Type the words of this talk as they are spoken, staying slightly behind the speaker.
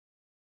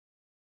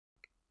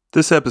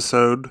This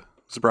episode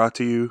is brought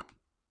to you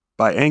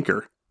by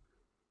Anchor.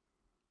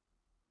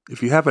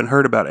 If you haven't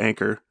heard about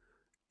Anchor,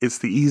 it's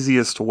the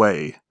easiest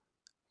way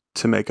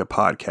to make a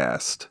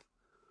podcast.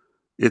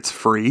 It's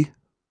free.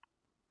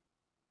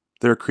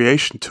 There are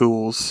creation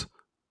tools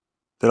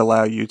that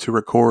allow you to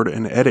record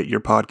and edit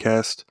your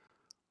podcast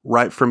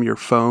right from your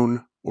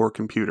phone or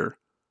computer.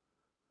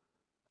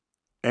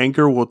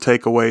 Anchor will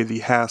take away the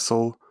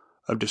hassle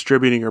of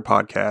distributing your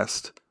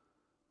podcast.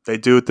 They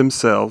do it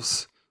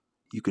themselves.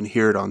 You can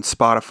hear it on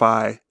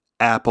Spotify,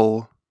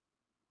 Apple,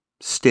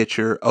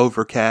 Stitcher,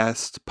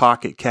 Overcast,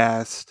 Pocket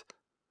Cast,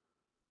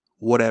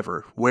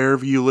 whatever.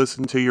 Wherever you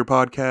listen to your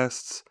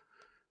podcast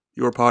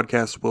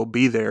will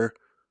be there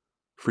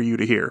for you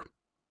to hear.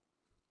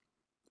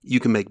 You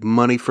can make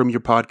money from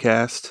your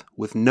podcast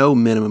with no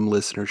minimum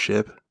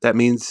listenership. That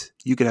means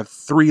you can have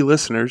 3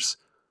 listeners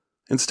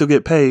and still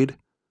get paid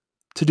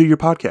to do your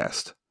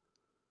podcast.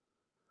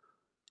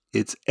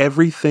 It's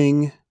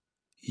everything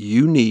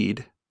you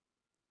need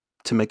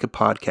to make a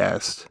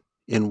podcast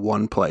in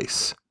one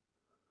place.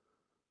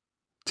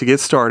 To get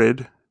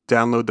started,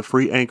 download the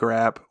free Anchor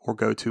app or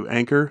go to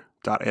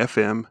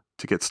anchor.fm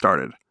to get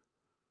started.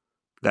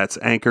 That's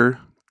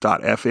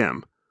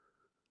anchor.fm.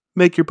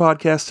 Make your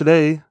podcast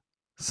today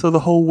so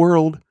the whole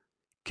world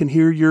can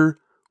hear your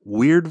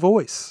weird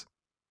voice.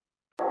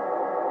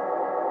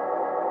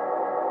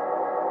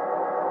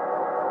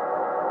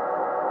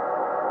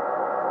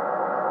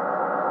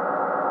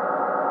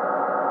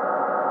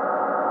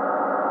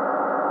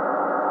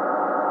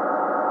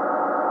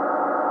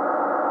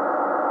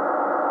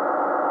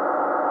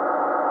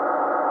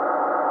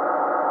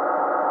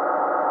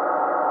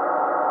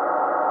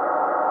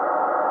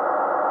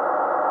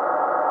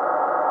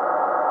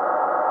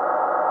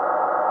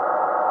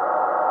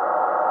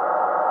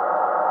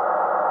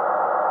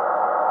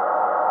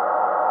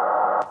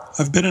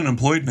 I've been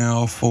unemployed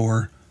now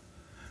for,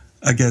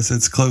 I guess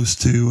it's close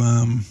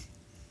to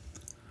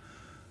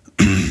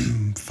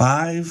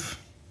 5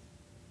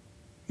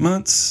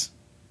 months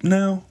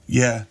now.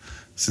 Yeah,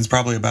 since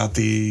probably about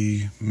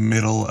the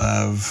middle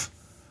of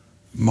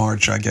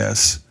March, I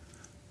guess.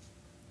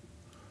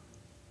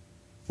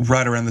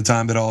 Right around the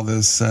time that all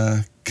this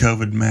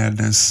COVID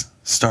madness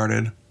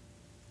started.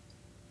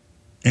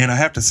 And I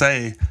have to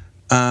say,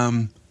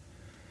 at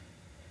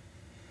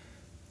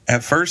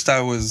first I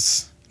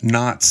was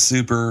not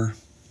super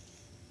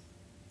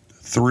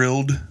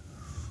thrilled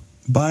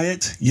by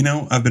it. You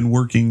know, I've been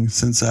working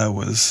since I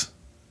was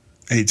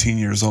 18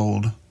 years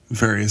old,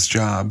 various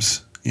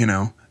jobs,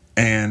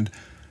 and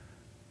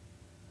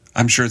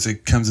I'm sure it's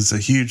a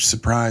huge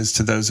surprise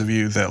to those of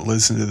you that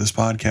listen to this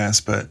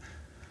podcast, but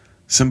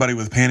somebody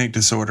with panic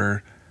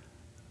disorder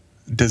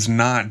does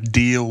not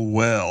deal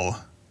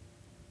well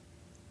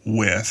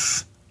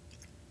with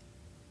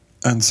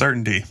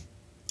uncertainty.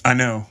 I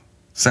know,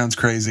 sounds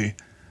crazy.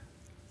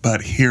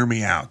 But hear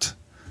me out.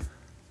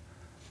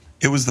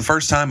 It was the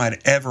first time I'd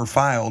ever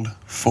filed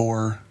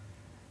for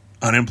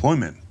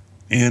unemployment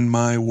in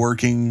my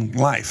working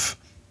life.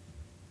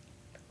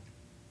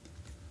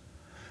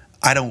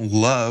 I don't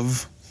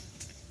love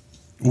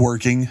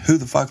working. Who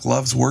the fuck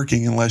loves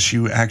working unless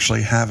you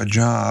actually have a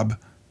job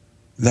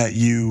that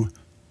you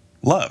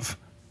love?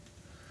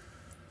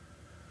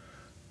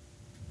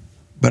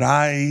 But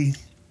I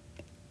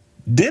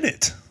did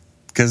it.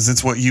 Because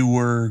it's what you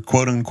were,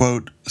 quote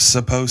unquote,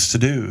 supposed to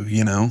do,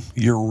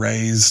 You're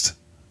raised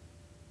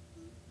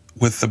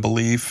with the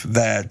belief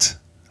that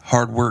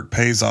hard work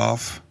pays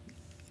off.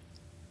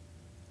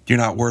 You're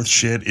not worth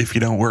shit if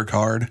you don't work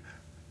hard.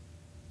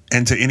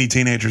 And to any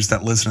teenagers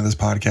that listen to this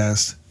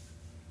podcast,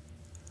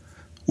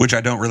 which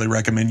I don't really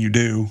recommend you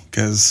do,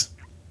 because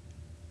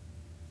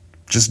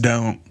just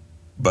don't.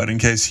 But in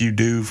case you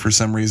do, for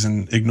some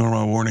reason, ignore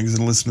my warnings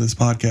and listen to this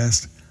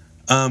podcast.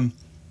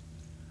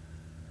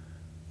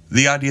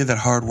 The idea that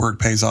hard work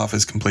pays off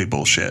is complete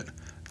bullshit.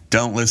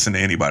 Don't listen to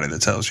anybody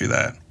that tells you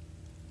that.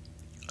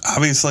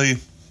 Obviously,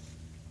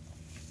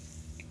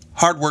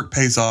 hard work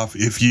pays off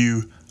if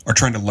you are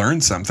trying to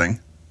learn something,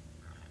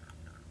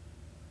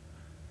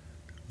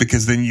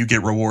 because then you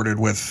get rewarded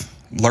with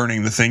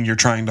learning the thing you're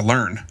trying to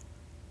learn.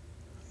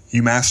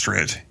 You master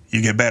it.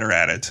 You get better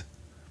at it.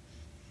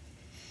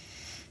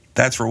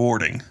 That's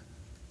rewarding.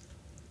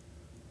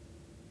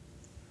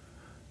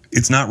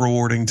 It's not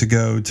rewarding to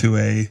go to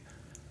a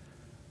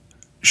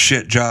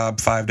shit job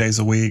 5 days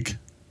a week,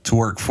 to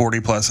work 40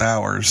 plus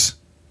hours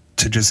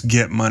to just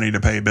get money to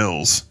pay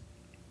bills.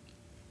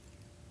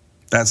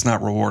 That's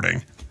not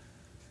rewarding.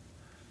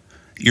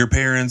 Your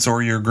parents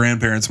or your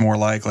grandparents, more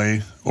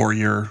likely, or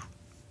your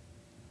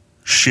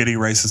shitty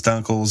racist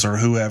uncles or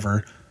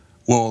whoever,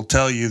 will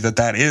tell you that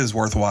that is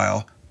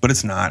worthwhile, but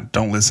it's not.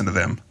 Don't listen to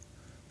them.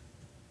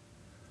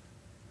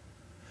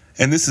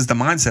 And this is the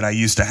mindset I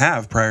used to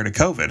have prior to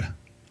COVID.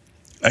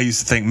 I used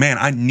to think, man,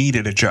 I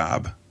needed a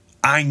job.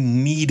 I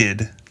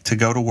needed to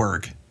go to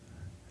work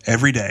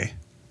every day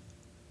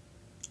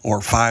or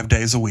 5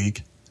 days a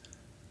week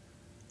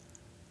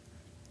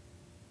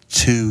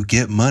to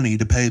get money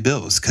to pay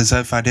bills. Because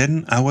if I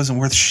didn't, I wasn't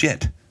worth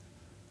shit.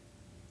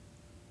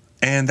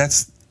 And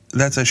that's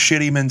that's a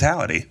shitty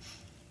mentality.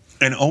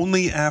 And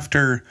only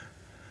after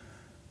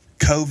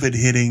COVID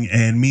hitting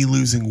and me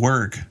losing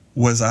work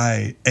was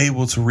I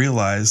able to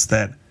realize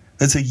that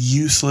that's a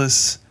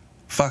useless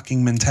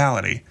fucking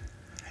mentality.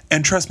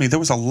 And trust me, there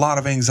was a lot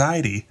of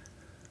anxiety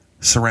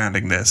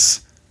surrounding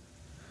this.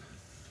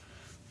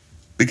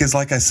 Because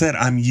like I said,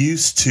 I'm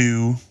used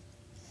to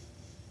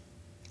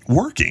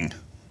working.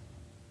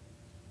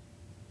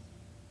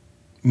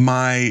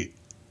 My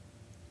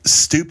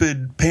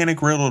stupid,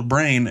 panic-riddled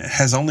brain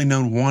has only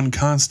known one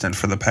constant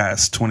for the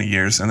past 20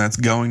 years, and that's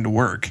going to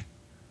work.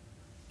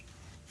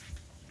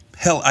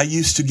 Hell, I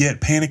used to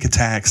get panic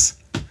attacks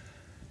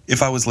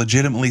if I was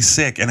legitimately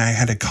sick and I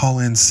had to call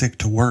in sick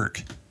to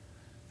work.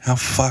 How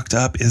fucked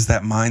up is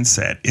that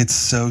mindset? It's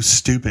so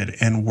stupid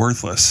and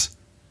worthless.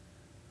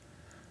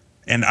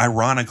 And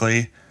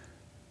ironically,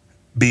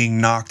 being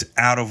knocked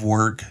out of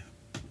work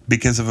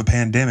because of a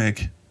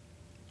pandemic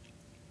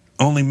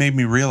only made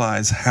me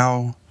realize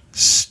how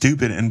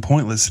stupid and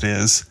pointless it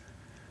is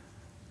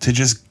to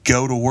just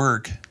go to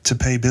work to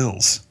pay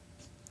bills.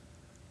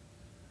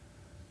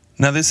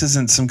 Now, this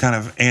isn't some kind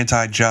of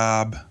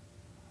anti-job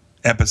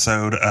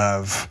episode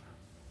of,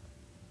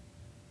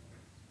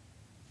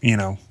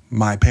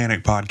 my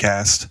panic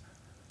podcast,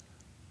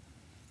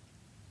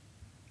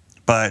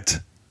 but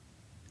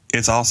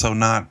it's also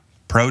not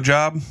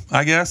pro-job,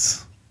 I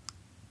guess.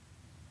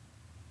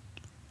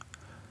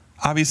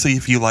 Obviously,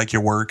 if you like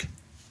your work,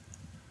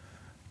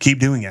 keep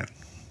doing it.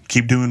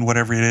 Keep doing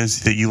whatever it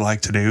is that you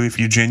like to do if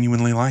you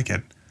genuinely like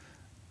it.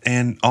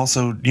 And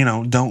also,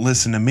 don't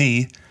listen to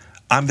me.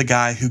 I'm the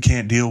guy who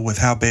can't deal with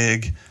how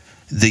big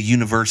the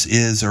universe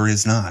is or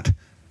is not.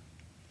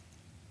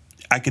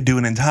 I could do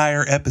an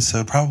entire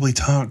episode, probably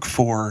talk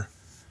for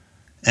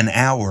an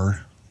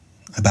hour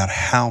about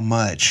how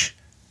much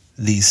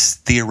these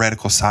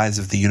theoretical sides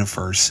of the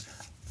universe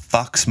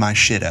fucks my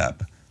shit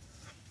up.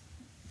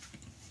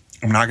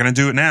 I'm not going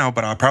to do it now,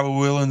 but I probably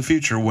will in the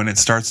future when it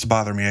starts to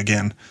bother me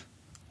again,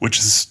 which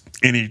is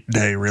any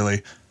day,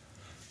 really.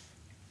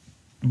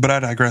 But I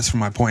digress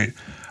from my point.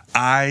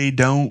 I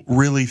don't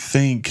really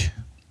think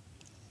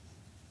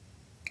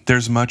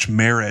there's much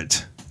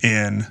merit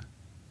in,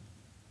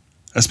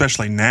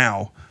 especially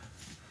now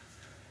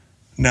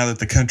that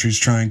the country's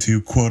trying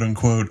to, quote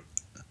unquote,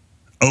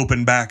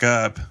 open back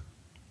up,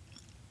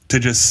 to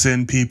just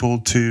send people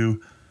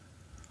to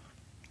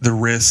the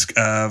risk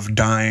of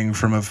dying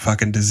from a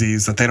fucking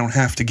disease that they don't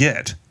have to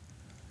get.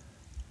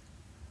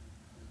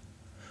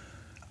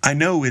 I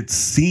know it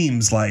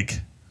seems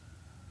like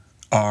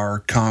our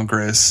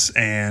Congress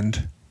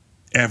and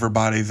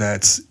everybody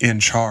that's in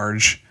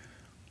charge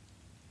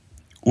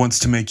wants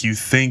to make you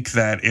think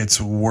that it's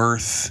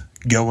worth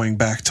going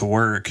back to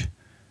work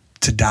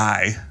to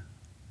die.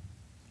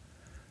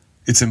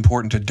 It's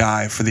important to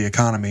die for the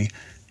economy.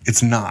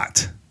 It's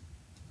not.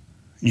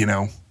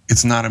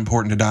 It's not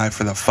important to die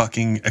for the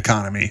fucking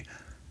economy.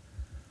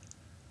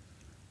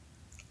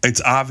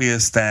 It's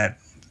obvious that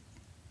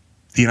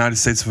the United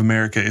States of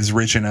America is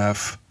rich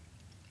enough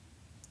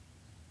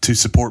to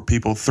support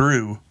people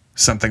through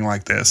something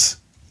like this.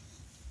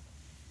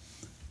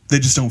 They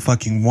just don't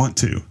fucking want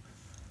to.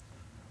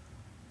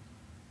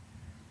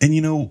 And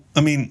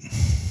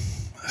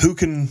who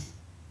can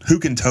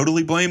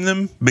totally blame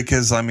them?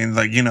 Because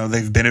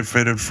they've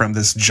benefited from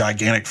this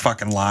gigantic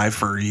fucking lie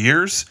for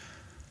years,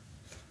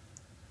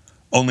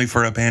 only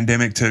for a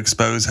pandemic to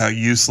expose how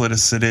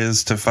useless it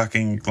is to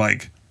fucking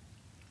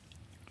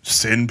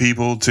send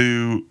people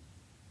to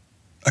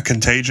a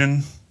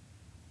contagion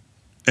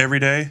every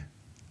day.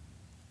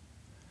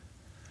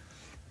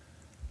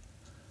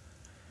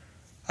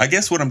 I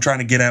guess what I'm trying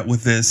to get at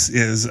with this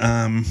is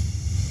I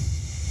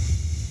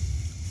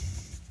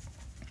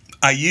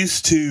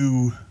used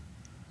to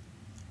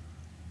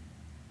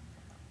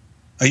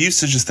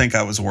just think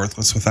I was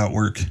worthless without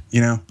work,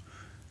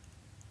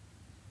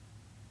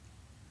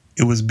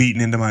 It was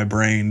beaten into my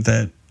brain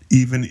that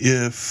even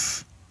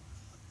if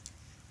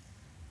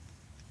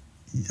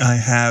I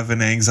have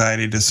an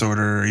anxiety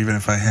disorder, or even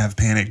if I have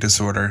panic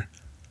disorder,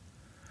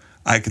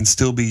 I can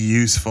still be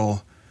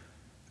useful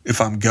if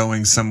I'm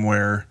going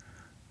somewhere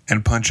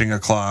and punching a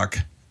clock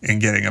and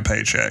getting a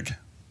paycheck.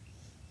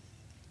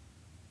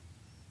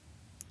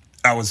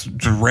 I was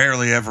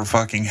rarely ever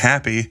fucking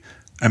happy.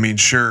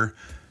 Sure,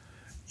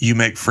 you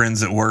make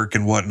friends at work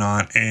and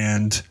whatnot,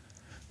 and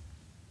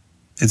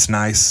it's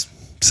nice.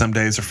 Some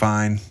days are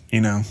fine,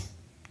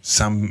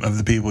 some of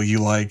the people you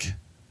like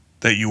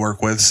that you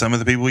work with, some of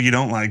the people you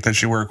don't like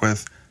that you work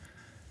with.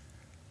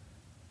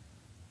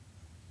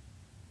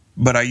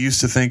 But I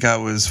used to think I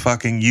was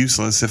fucking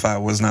useless if I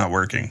was not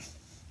working.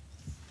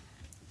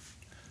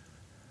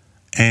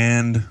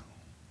 And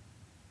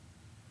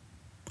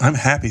I'm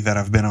happy that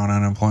I've been on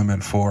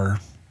unemployment for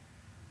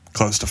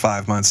close to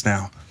 5 months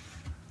now.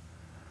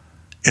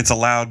 It's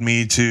allowed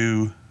me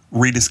to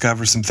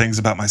rediscover some things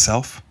about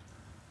myself.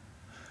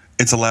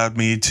 It's allowed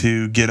me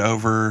to get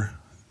over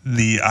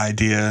the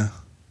idea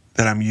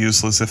that I'm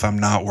useless if I'm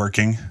not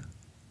working.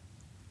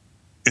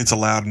 It's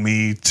allowed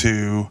me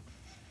to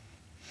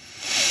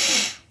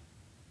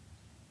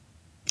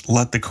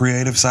let the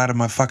creative side of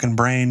my fucking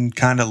brain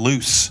kind of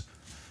loose.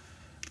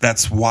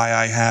 That's why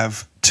I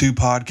have 2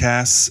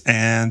 podcasts,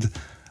 and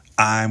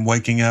I'm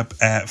waking up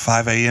at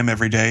 5 a.m.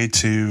 every day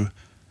to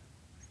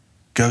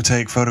go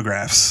take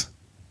photographs.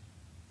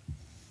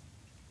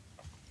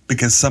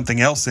 Because something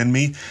else in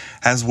me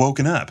has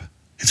woken up.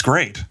 It's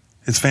great.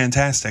 It's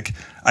fantastic.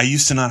 I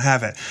used to not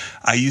have it.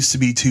 I used to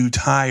be too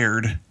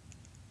tired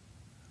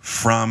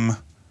from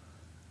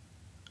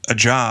a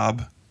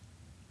job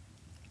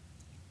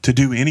to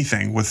do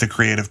anything with the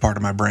creative part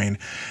of my brain.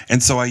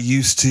 And so I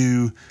used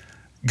to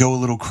go a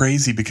little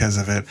crazy because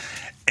of it.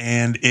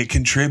 And it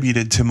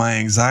contributed to my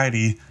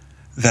anxiety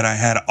that I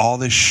had all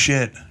this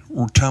shit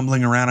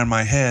tumbling around in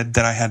my head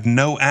that I had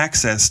no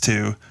access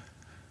to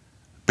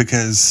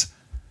because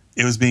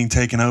it was being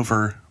taken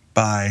over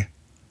by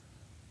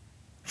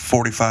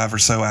 45 or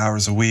so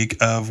hours a week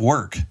of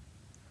work.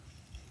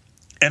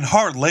 And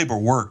hard labor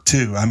work,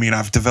 too. I mean,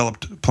 I've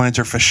developed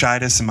plantar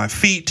fasciitis in my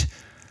feet.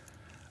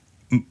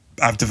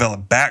 I've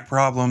developed back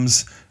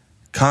problems,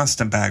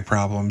 constant back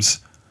problems.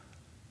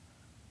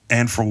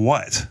 And for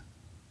what?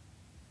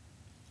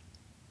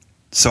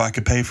 So I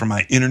could pay for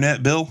my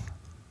internet bill?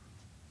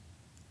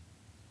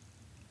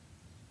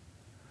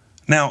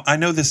 Now, I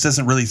know this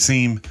doesn't really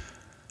seem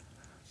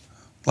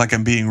like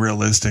I'm being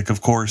realistic.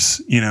 Of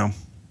course,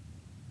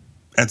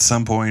 at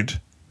some point,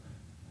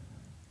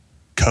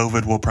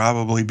 COVID will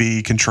probably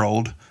be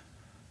controlled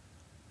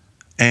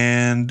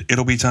and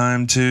it'll be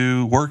time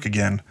to work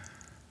again.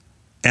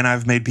 And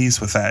I've made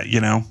peace with that,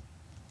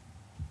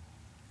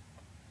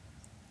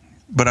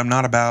 But I'm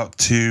not about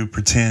to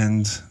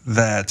pretend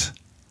that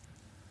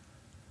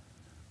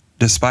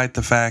despite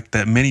the fact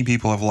that many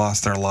people have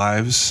lost their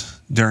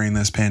lives during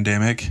this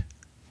pandemic,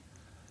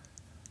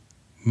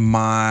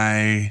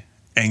 my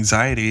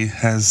anxiety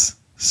has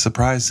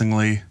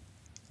surprisingly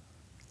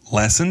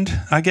lessened,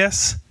 I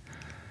guess.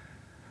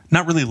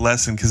 Not really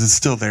lessened because it's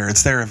still there.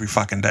 It's there every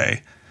fucking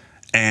day.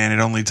 And it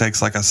only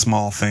takes like a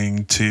small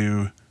thing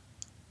to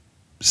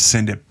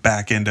send it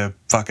back into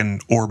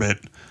fucking orbit.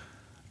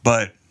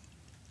 But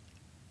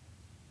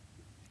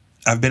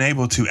I've been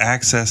able to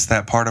access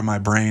that part of my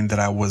brain that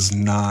I was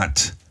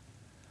not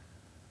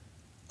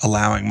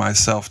allowing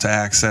myself to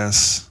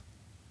access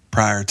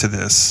prior to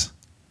this.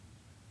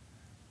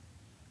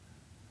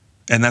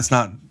 And that's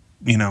not,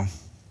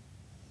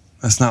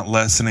 that's not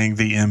lessening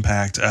the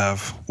impact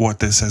of what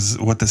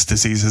this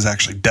disease has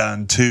actually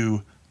done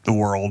to the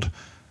world.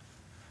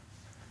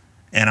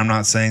 And I'm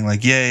not saying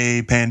like,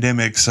 yay,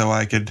 pandemic, so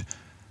I could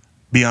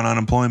be on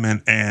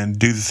unemployment and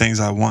do the things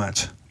I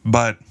want.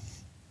 But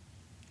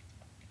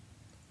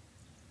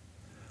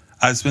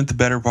I've spent the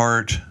better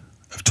part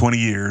of 20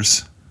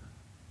 years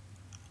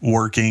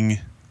working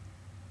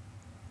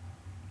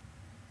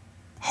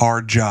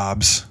hard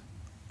jobs,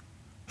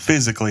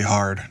 physically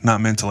hard,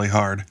 not mentally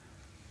hard.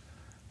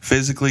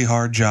 Physically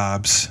hard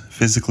jobs,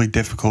 physically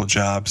difficult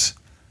jobs,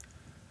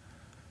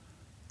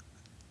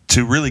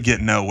 to really get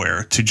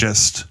nowhere, to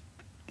just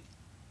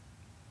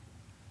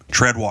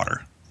tread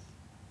water.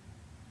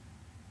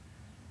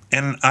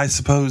 And I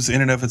suppose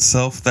in and of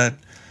itself that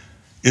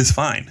is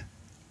fine,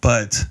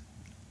 but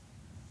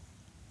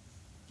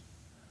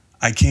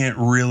I can't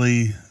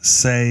really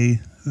say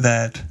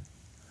that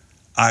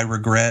I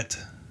regret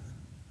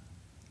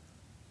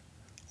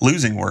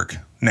losing work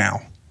now,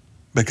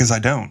 because I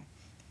don't.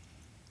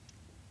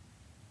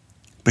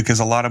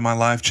 Because a lot of my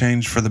life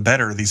changed for the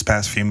better these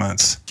past few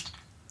months.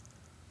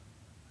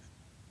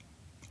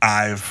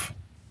 I've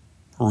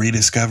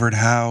rediscovered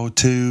how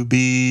to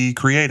be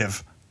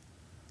creative.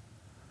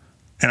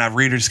 And I've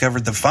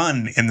rediscovered the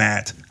fun in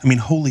that. I mean,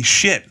 holy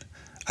shit.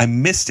 I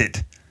missed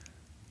it.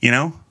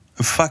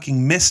 I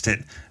fucking missed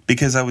it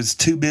because I was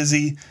too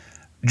busy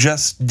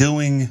just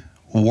doing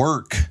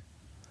work.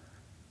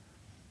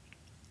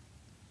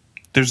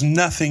 There's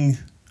nothing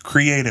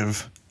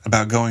creative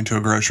about going to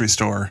a grocery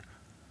store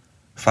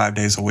 5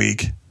 days a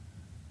week,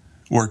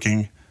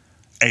 working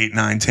 8,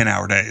 9,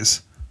 10-hour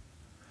days.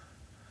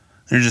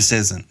 There just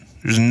isn't.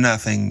 There's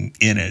nothing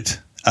in it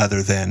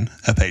other than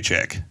a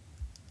paycheck.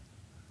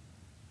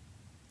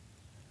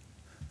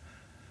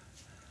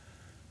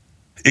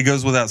 It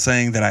goes without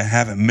saying that I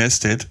haven't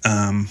missed it,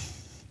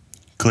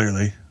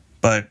 clearly,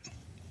 but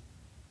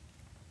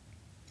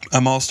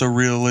I'm also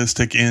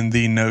realistic in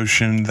the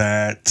notion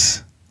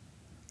that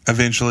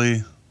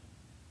eventually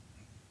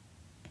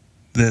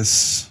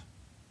this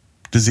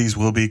disease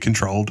will be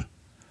controlled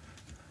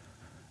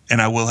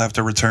and I will have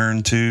to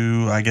return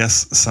to, I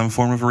guess, some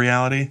form of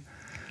reality.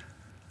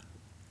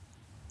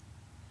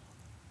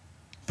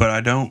 But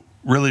I don't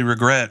really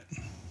regret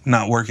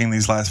not working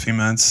these last few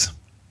months.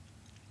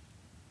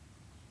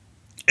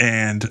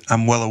 And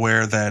I'm well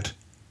aware that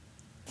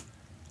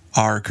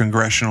our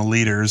congressional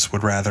leaders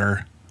would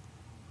rather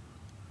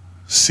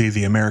see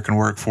the American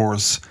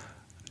workforce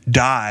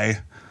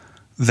die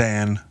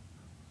than,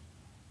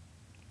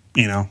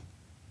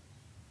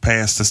 pay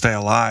us to stay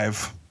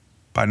alive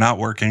by not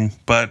working.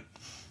 But,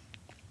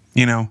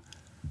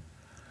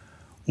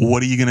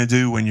 what are you going to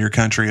do when your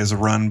country is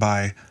run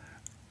by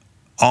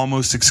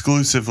almost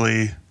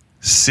exclusively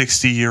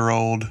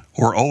 60-year-old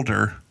or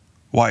older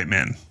white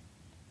men.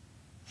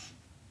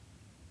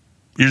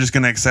 You're just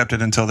going to accept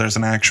it until there's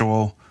an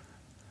actual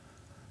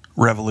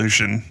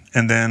revolution,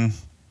 and then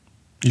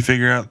you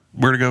figure out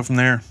where to go from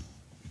there.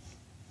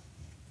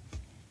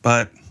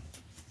 But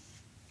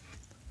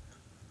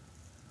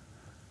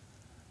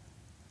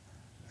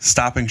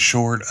stopping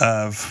short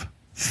of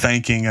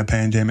thanking a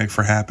pandemic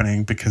for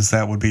happening, because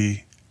that would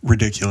be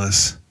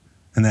ridiculous,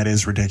 and that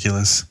is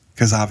ridiculous,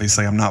 because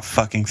obviously I'm not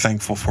fucking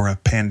thankful for a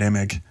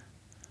pandemic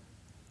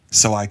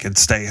so I could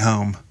stay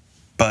home.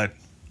 But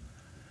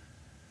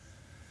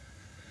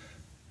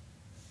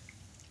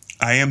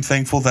I am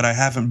thankful that I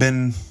haven't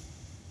been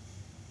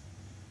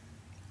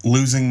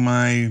losing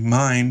my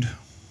mind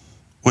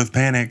with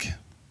panic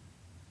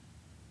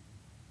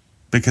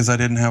because I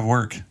didn't have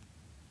work.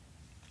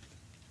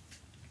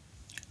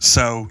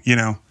 So,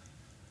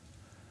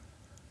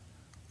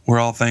 we're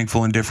all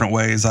thankful in different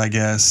ways, I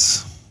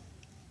guess.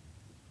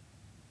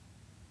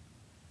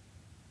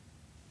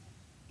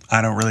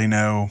 I don't really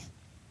know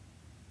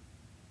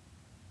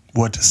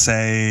what to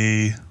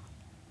say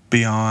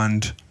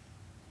beyond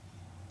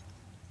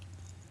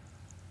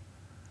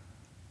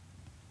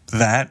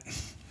that.